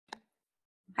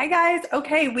Hi guys.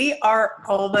 Okay, we are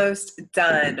almost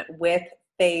done with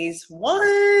phase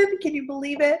one. Can you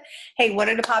believe it? Hey,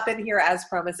 wanted to pop in here as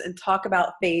promised and talk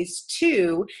about phase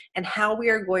two and how we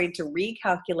are going to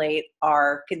recalculate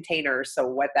our containers. So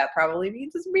what that probably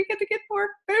means is we get to get more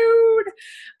food.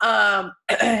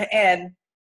 And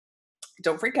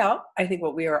don't freak out. I think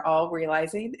what we are all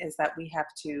realizing is that we have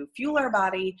to fuel our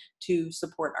body to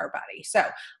support our body. So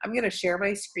I'm going to share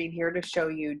my screen here to show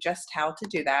you just how to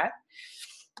do that.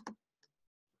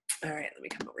 All right, let me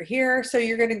come over here. So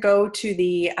you're going to go to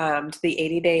the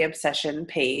 80-day obsession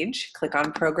page, click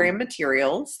on program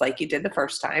materials like you did the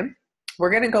first time. We're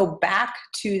going to go back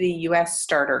to the US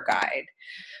starter guide.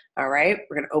 All right,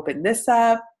 we're going to open this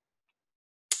up.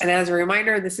 And as a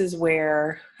reminder, this is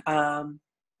where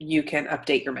you can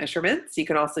update your measurements. You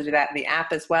can also do that in the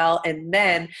app as well. And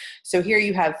then, so here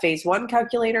you have phase one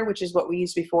calculator, which is what we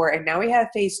used before. And now we have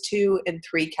phase 2 and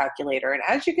 3 calculator. And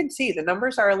as you can see, the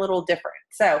numbers are a little different.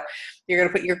 So you're going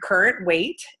to put your current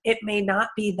weight. It may not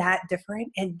be that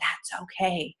different, and that's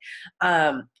okay.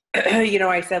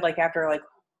 I said like after like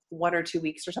 1 or 2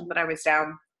 weeks or something, I was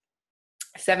down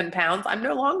 7 pounds. I'm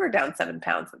no longer down 7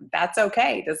 pounds. That's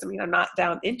okay. Doesn't mean I'm not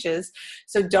down inches.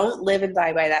 So don't live and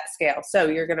die by that scale. So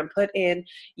you're going to put in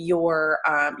your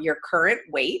current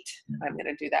weight. I'm going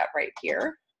to do that right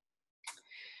here.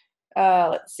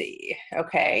 Let's see.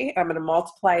 Okay. I'm going to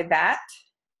multiply that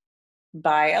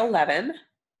by 11.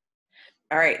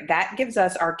 All right. That gives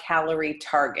us our calorie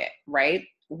target, right?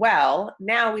 Well,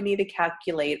 now we need to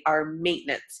calculate our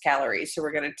maintenance calories. So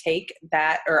we're going to take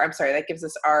that, that gives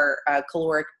us our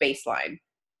caloric baseline.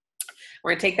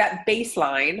 We're going to take that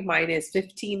baseline. Mine is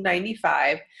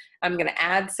 1595. I'm going to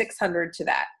add 600 to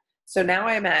that. So now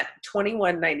I'm at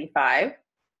 2195.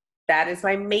 That is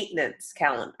my maintenance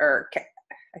calendar.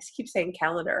 I keep saying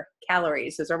calendar,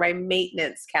 calories. Those are my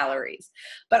maintenance calories.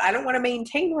 But I don't want to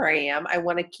maintain where I am. I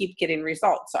want to keep getting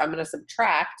results. So I'm going to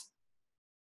subtract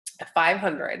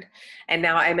 500, and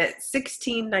now I'm at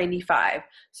 1695.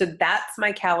 So that's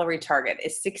my calorie target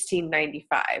is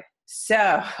 1695.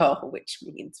 So, which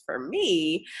means for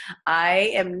me,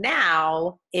 I am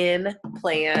now in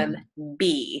plan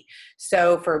B.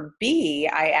 So for B,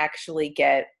 I actually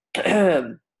get,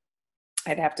 I'd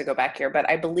have to go back here, but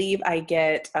I believe I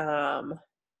get, hang on,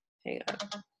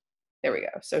 there we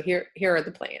go. So here are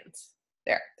the plans.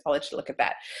 There, I'll let you look at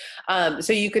that.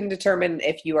 So you can determine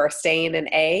if you are staying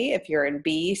in A, if you're in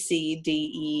B, C, D,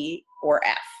 E, or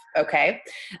F. Okay.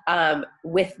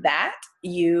 With that,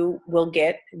 you will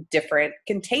get different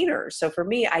containers. So for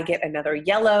me, I get another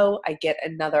yellow, I get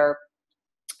another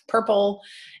purple,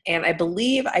 and I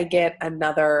believe I get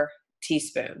another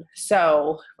teaspoon.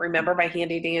 So remember my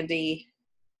handy dandy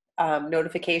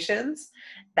notifications?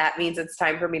 That means it's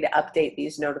time for me to update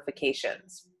these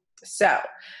notifications. So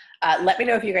let me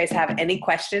know if you guys have any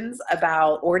questions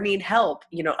about or need help,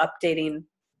 updating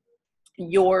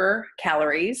your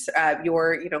calories,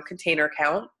 your, container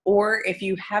count, or if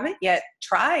you haven't yet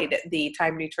tried the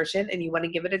Time Nutrition and you want to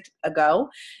give it a go,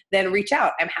 then reach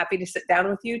out. I'm happy to sit down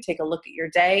with you, take a look at your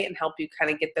day, and help you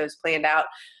kind of get those planned out.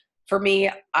 For me,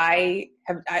 I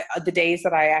the days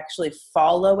that I actually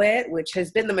follow it, which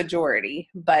has been the majority,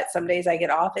 but some days I get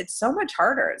off, it's so much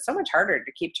harder. It's so much harder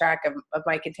to keep track of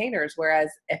my containers. Whereas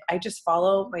if I just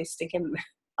follow my stinking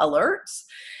alerts,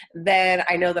 then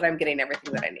I know that I'm getting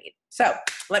everything that I need. So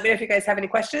let me know if you guys have any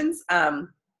questions.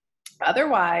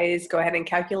 Otherwise, go ahead and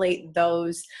calculate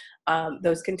those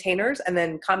containers and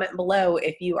then comment below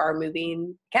if you are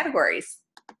moving categories.